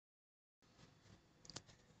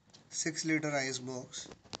6-liter ice box.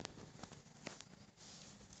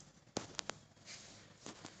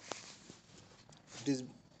 It is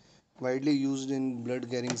widely used in blood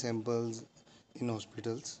carrying samples in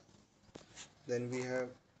hospitals. Then we have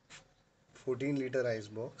 14-liter ice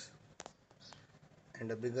box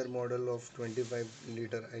and a bigger model of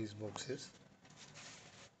 25-liter ice boxes.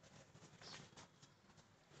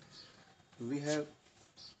 We have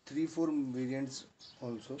 3-4 variants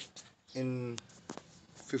also in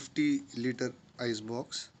 50-liter ice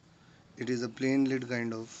box. It is a plain lid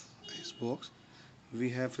kind of ice box. We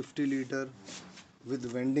have 50-liter with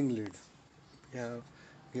vending lid. We have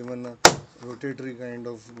given a rotatory kind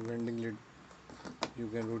of vending lid. You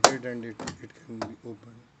can rotate and it can be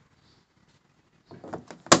opened.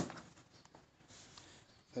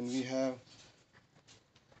 Then we have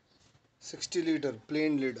 60-liter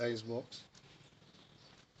plain lid ice box.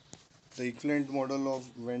 The equivalent model of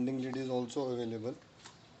vending lid is also available.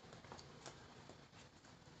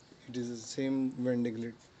 It is the same vending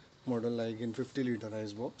lid model like in 50-liter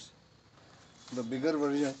ice box. The bigger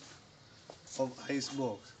version of ice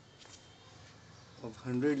box of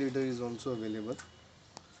 100-liter is also available.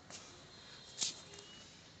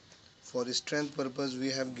 For strength purpose, we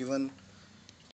have given